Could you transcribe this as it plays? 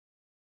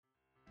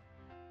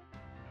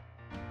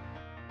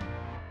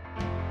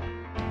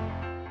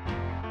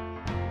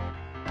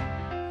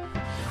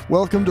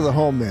Welcome to the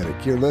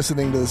HomeMedic. You're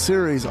listening to the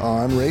series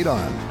on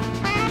Radon.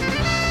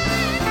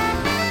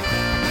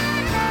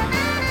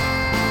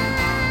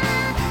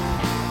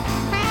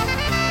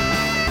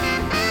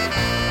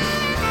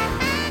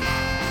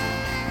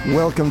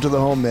 Welcome to the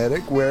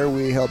HomeMedic, where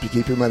we help you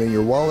keep your money in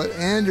your wallet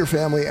and your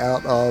family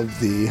out of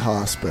the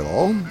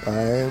hospital.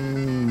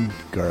 I'm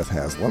Garth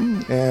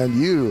Haslam, and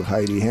you,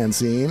 Heidi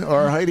Hansine,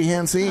 are Heidi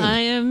Hansine. I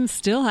am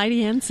still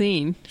Heidi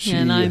Hansine,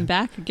 and I'm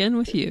back again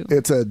with you.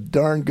 It's a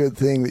darn good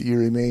thing that you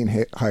remain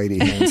Heidi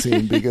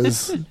Hansine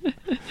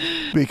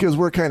because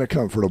we're kind of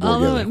comfortable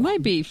Although together. it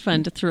might be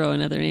fun to throw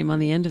another name on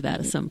the end of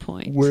that at some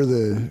point.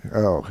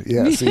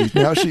 See,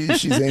 now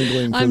she's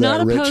angling for I'm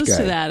that rich guy. not opposed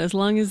to that, as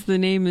long as the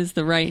name is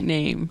the right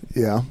name.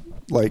 Yeah,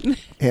 like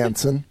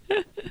Hanson.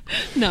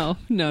 No.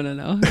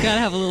 Gotta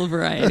have a little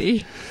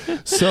variety.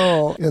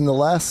 So, in the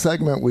last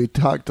segment, we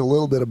talked a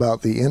little bit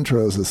about the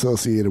intros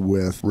associated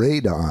with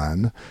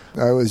radon.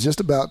 I was just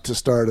about to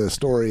start a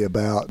story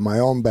about my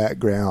own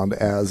background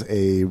as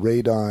a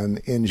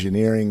radon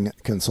engineering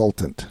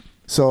consultant.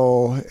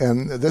 So,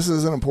 and this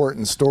is an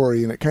important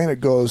story, and it kind of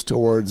goes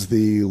towards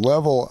the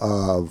level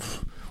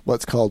of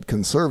what's called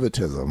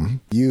conservatism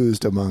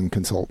used among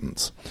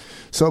consultants.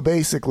 So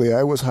basically,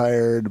 I was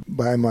hired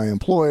by my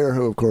employer,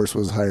 who of course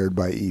was hired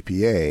by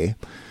EPA,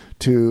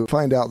 to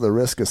find out the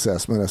risk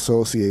assessment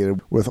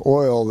associated with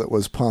oil that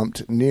was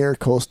pumped near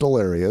coastal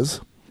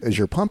areas. As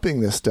you're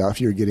pumping this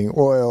stuff, you're getting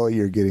oil,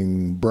 you're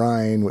getting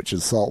brine, which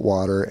is salt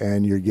water,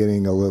 and you're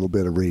getting a little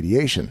bit of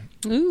radiation.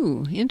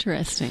 Ooh,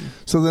 interesting.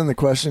 So then the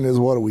question is,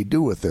 what do we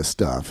do with this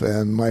stuff?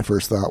 And my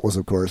first thought was,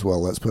 of course, well,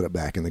 let's put it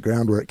back in the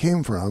ground where it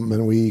came from,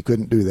 and we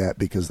couldn't do that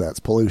because that's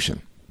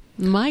pollution.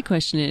 My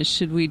question is,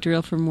 should we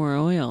drill for more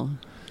oil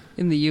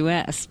in the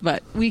U.S.?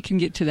 But we can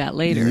get to that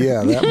later.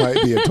 Yeah, that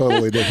might be a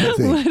totally different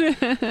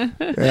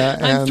thing.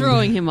 I'm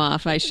throwing him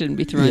off. I shouldn't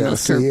be throwing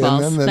those curveballs.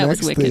 And then the that next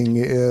was wicked. thing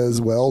is,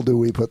 well, do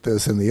we put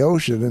this in the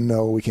ocean? And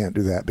no, we can't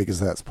do that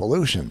because that's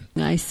pollution.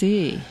 I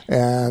see.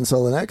 And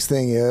so the next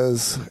thing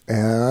is,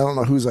 and I don't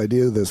know whose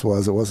idea this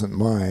was, it wasn't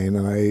mine,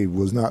 and I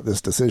was not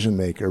this decision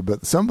maker,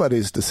 but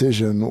somebody's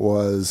decision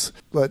was,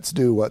 let's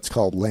do what's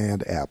called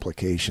land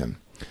application.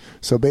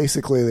 So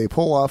basically, they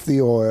pull off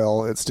the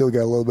oil. It's still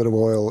got a little bit of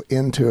oil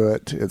into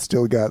it. It's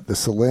still got the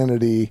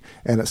salinity,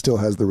 and it still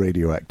has the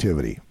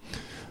radioactivity.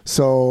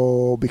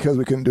 So because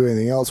we couldn't do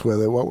anything else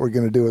with it, what we're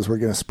going to do is we're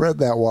going to spread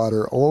that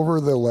water over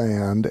the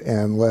land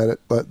and let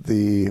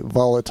the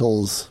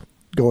volatiles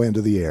go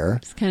into the air.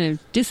 Just kind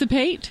of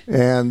dissipate.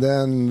 And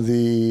then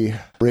the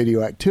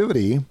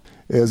radioactivity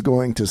is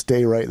going to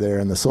stay right there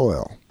in the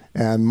soil.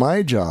 And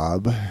my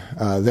job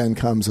then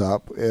comes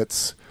up.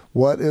 It's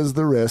what is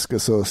the risk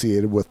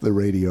associated with the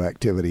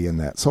radioactivity in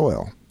that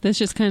soil? That's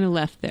just kind of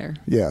left there.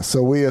 Yeah,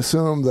 so we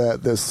assume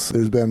that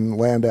there's been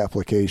land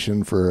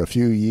application for a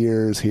few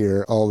years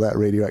here. All that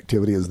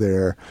radioactivity is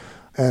there.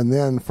 And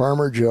then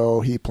Farmer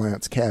Joe, he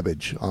plants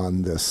cabbage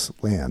on this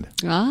land.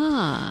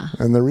 Ah.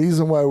 And the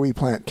reason why we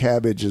plant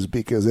cabbage is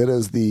because it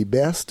is the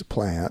best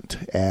plant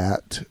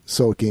at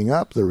soaking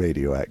up the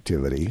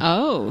radioactivity.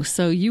 Oh,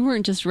 so you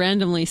weren't just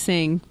randomly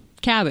saying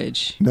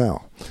cabbage.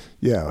 No.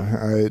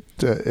 Yeah,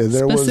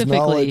 there was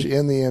knowledge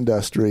in the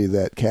industry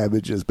that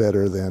cabbage is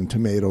better than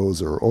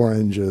tomatoes or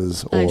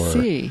oranges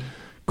or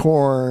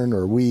corn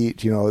or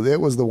wheat. You know,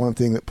 it was the one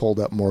thing that pulled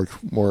up more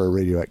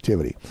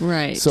radioactivity.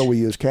 Right. So we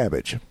used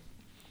cabbage.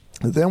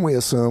 Then we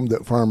assumed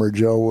that Farmer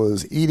Joe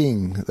was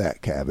eating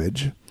that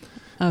cabbage.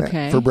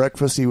 Okay. For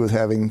breakfast, he was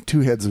having 2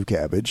 heads of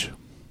cabbage.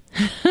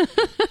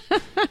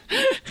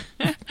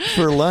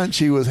 For lunch,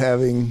 he was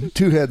having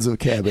 2 heads of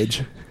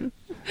cabbage.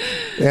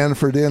 And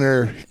for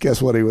dinner, guess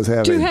what he was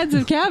having? 2 heads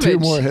of cabbage. 2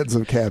 more heads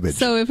of cabbage.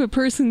 So if a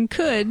person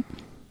could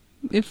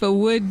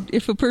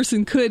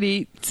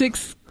eat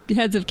 6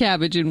 heads of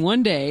cabbage in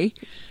one day,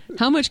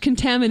 how much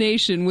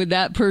contamination would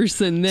that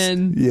person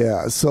then?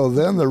 Yeah, so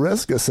then the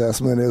risk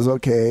assessment is,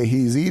 okay,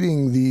 he's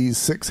eating these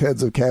 6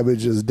 heads of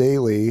cabbages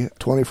daily,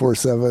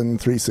 24/7,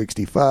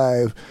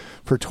 365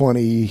 for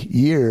 20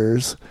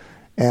 years,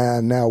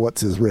 and now what's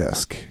his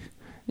risk?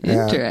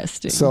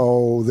 Interesting.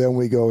 So then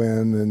we go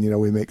in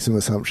and, we make some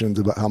assumptions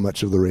about how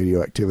much of the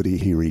radioactivity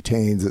he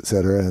retains, et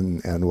cetera,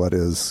 and what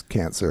his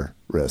cancer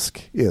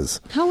risk is.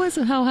 How was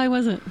it? How high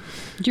was it?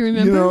 Do you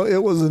remember?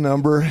 It was a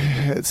number.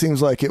 It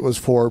seems like it was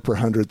 4 per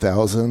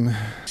 100,000.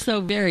 So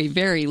very,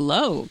 very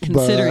low,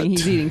 considering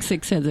he's eating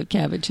 6 heads of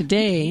cabbage a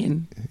day.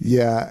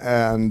 Yeah,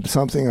 and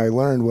something I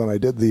learned when I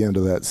did the end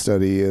of that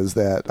study is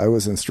that I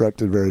was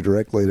instructed very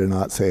directly to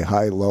not say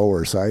high, low,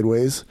 or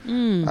sideways.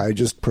 I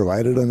just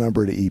provided a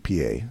number to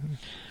EPA.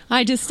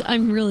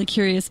 I'm really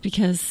curious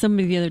because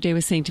somebody the other day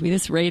was saying to me,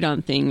 this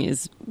radon thing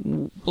is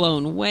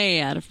blown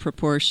way out of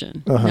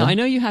proportion. Uh-huh. Now, I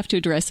know you have to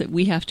address it.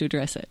 We have to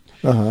address it.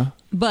 Uh-huh.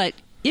 But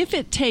if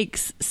it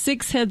takes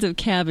 6 heads of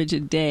cabbage a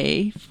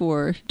day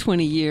for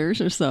 20 years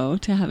or so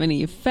to have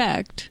any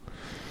effect,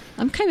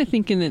 I'm kind of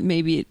thinking that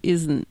maybe it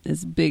isn't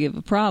as big of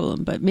a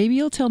problem, but maybe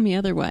you'll tell me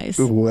otherwise.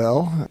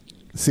 Well,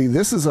 see,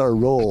 this is our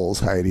roles,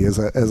 Heidi, as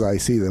I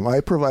see them. I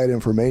provide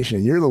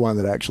information. You're the one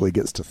that actually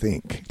gets to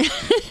think.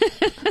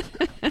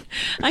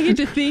 I get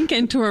to think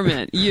and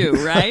torment you,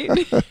 right?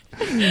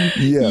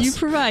 Yes. You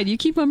provide. You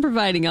keep on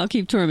providing. I'll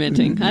keep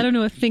tormenting. I don't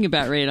know a thing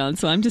about radon,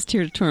 so I'm just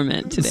here to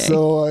torment today.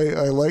 So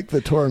I like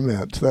the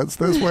torment. That's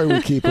why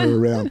we keep her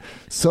around.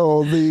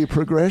 So the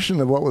progression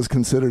of what was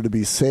considered to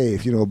be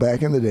safe,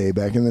 back in the day,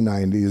 back in the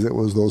 90s, it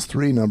was those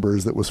three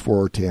numbers that was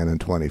 4, 10, and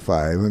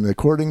 25. And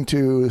according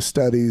to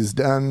studies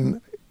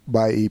done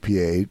by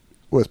EPA,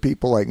 with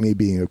people like me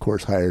being, of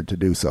course, hired to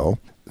do so,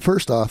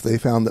 first off, they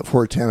found that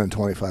 4, 10, and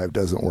 25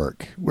 doesn't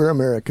work. We're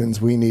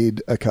Americans. We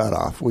need a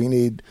cutoff. We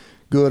need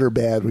good or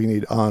bad. We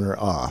need on or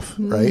off,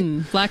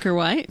 right? Black or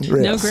white? Yes.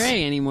 No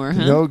gray anymore,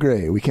 huh? No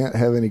gray. We can't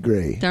have any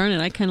gray. Darn it,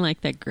 I kind of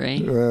like that gray.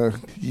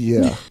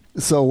 Yeah.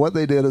 So what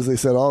they did is they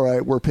said, all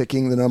right, we're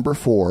picking the number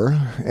 4.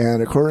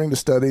 And according to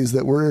studies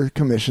that were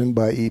commissioned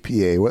by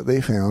EPA, what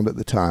they found at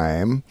the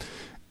time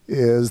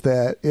is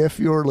that if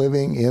you're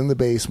living in the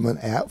basement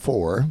at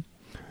 4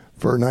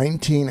 for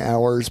 19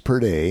 hours per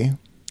day,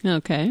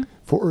 okay,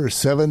 for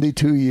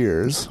 72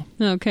 years,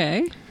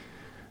 okay,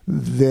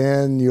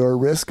 then your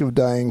risk of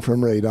dying from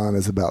radon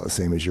is about the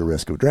same as your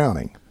risk of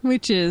drowning.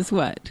 Which is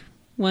what?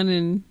 1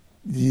 in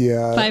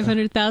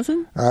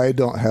 500,000? I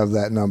don't have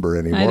that number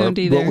anymore. I don't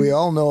either. But we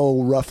all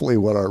know roughly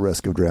what our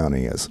risk of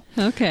drowning is.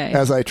 Okay.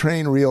 As I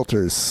train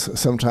realtors,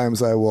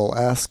 sometimes I will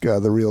ask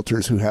the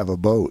realtors who have a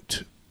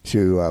boat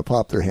to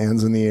pop their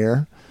hands in the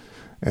air.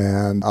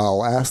 And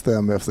I'll ask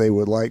them if they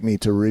would like me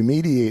to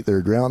remediate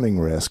their drowning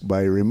risk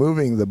by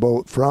removing the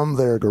boat from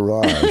their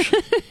garage.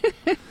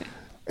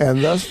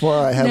 And thus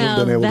far, I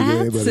haven't been able to get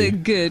anybody. That's a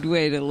good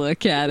way to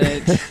look at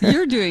it.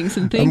 You're doing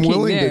some thinking I'm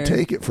willing there. to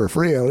take it for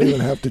free. I don't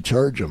even have to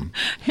charge them.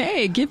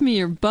 Hey, give me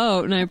your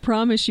boat, and I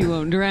promise you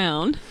won't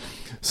drown.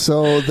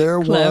 So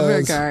there Clever,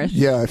 was, Garth.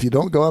 Yeah, if you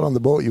don't go out on the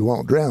boat, you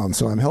won't drown.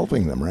 So I'm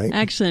helping them, right?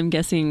 Actually, I'm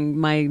guessing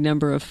my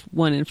number of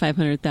 1 in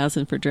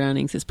 500,000 for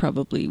drownings is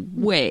probably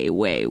way,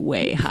 way,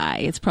 way high.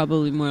 It's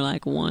probably more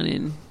like 1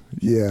 in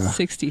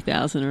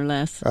 60,000 or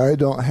less. I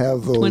don't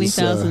have those.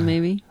 20,000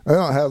 maybe. I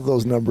don't have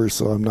those numbers,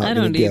 so I'm not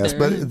going to guess.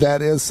 either. But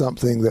that is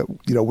something that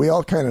we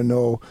all kind of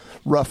know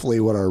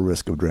roughly what our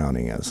risk of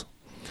drowning is.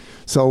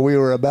 So we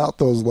were about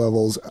those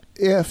levels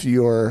if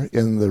you're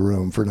in the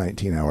room for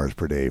 19 hours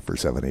per day for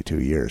 72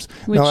 years.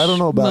 Which now, I don't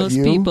know about most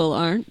you. people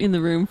aren't in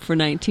the room for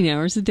 19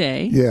 hours a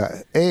day.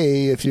 Yeah.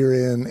 If you're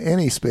in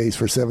any space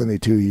for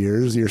 72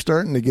 years, you're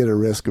starting to get a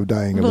risk of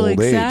dying of old age.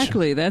 Well,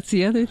 exactly. That's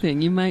the other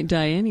thing. You might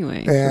die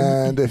anyway.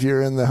 And if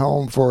you're in the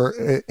home for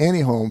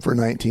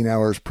 19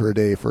 hours per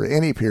day for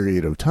any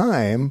period of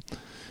time,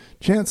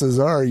 chances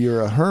are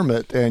you're a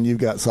hermit and you've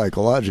got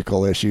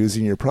psychological issues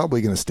and you're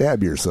probably going to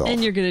stab yourself.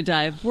 And you're going to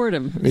die of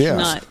boredom.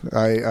 Yes,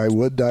 I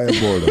would die of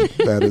boredom.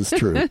 That is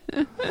true.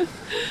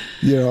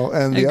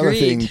 And the other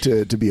thing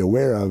to be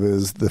aware of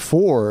is the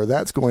 4,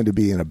 that's going to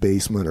be in a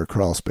basement or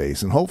crawl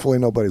space. And hopefully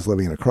nobody's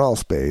living in a crawl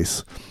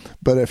space.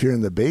 But if you're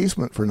in the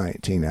basement for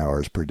 19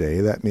 hours per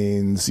day, that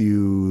means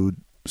you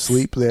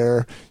sleep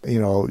there.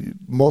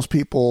 Most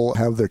people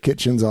have their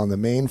kitchens on the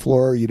main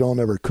floor. You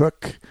don't ever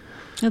cook.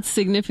 That's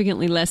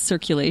significantly less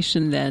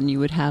circulation than you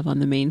would have on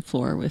the main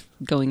floor with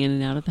going in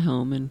and out of the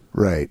home and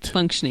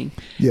functioning.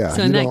 Yeah.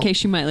 So in that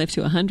case, you might live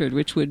to 100,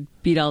 which would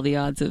beat all the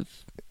odds of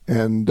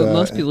what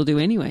most people do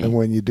anyway. And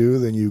when you do,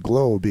 then you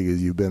glow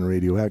because you've been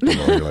radioactive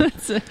all your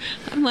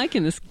life. I'm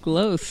liking this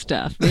glow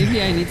stuff.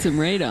 Maybe I need some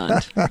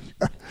radon.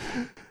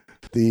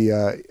 The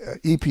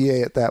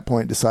EPA at that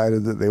point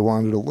decided that they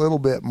wanted a little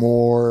bit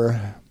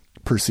more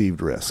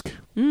perceived risk.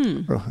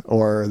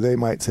 Or they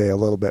might say a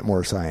little bit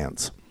more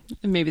science.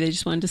 And maybe they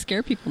just wanted to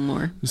scare people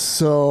more.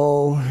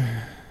 So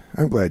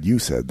I'm glad you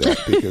said that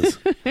because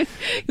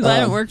I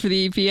don't work for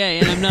the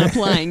EPA and I'm not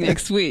applying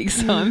next week,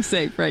 so I'm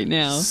safe right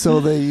now. So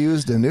they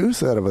used a new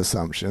set of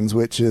assumptions,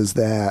 which is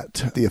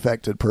that the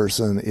affected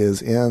person is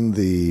in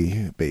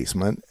the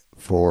basement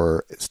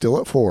still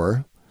at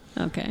 4.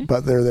 Okay.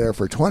 But they're there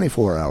for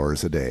 24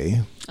 hours a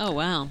day. Oh,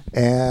 wow.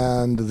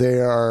 And they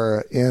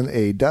are in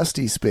a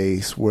dusty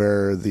space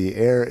where the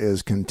air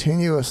is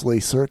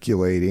continuously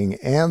circulating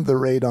and the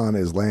radon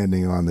is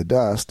landing on the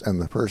dust and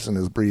the person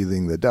is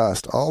breathing the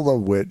dust, all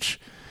of which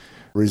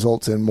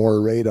results in more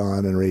radon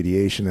and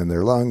radiation in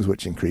their lungs,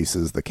 which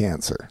increases the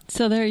cancer.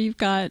 So there you've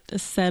got a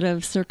set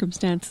of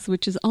circumstances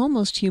which is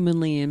almost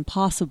humanly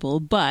impossible,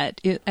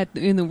 but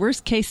in the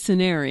worst case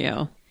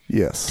scenario...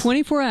 Yes.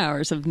 24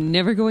 hours of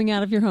never going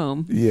out of your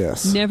home.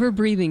 Yes. Never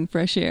breathing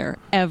fresh air,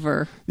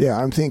 ever.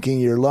 Yeah, I'm thinking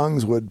your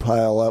lungs would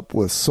pile up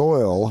with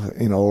soil,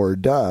 or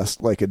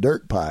dust, like a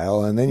dirt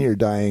pile, and then you're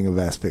dying of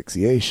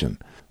asphyxiation.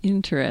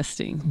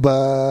 Interesting.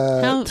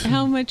 But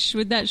how much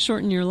would that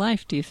shorten your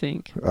life, do you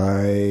think?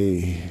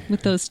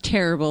 With those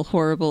terrible,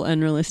 horrible,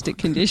 unrealistic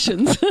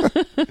conditions.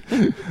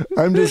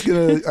 I'm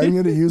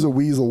gonna use a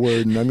weasel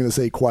word, and I'm gonna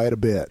say quite a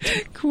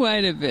bit.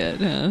 Quite a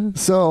bit, huh?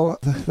 So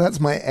that's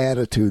my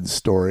attitude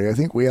story. I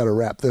think we ought to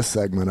wrap this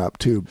segment up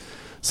too.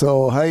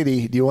 So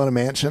Heidi, do you want a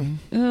mansion?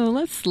 Oh,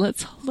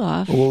 let's hold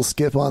off. We'll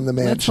skip on the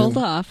mansion. Let's hold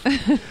off.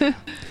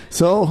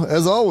 So,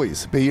 as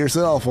always, be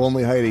yourself.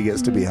 Only Heidi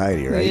gets to be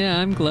Heidi, right? Yeah,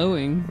 I'm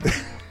glowing.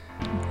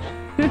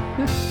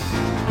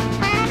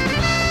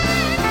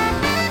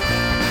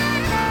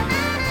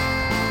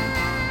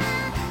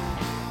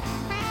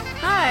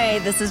 Hi,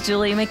 this is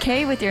Julie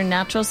McKay with your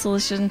Natural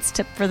Solutions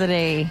tip for the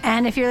day.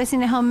 And if you're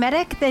listening to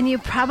HomeMedic, then you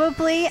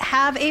probably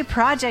have a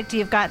project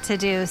you've got to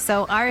do.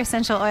 So our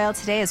essential oil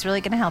today is really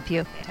going to help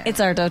you.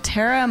 It's our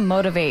doTERRA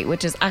Motivate,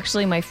 which is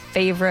actually my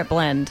favorite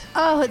blend.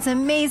 Oh, it's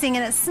amazing,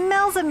 and it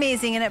smells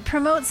amazing, and it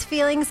promotes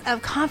feelings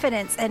of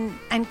confidence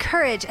and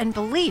courage and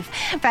belief.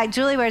 In fact,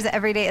 Julie wears it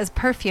every day as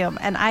perfume,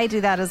 and I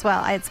do that as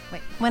well. It's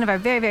one of our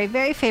very, very,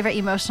 very favorite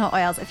emotional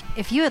oils.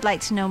 If you would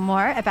like to know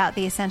more about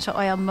the essential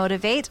oil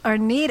Motivate or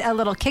need a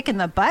little kick in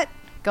the butt,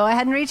 go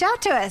ahead and reach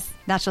out to us.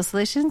 Natural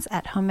Solutions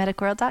at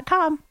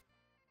HomeMedicWorld.com.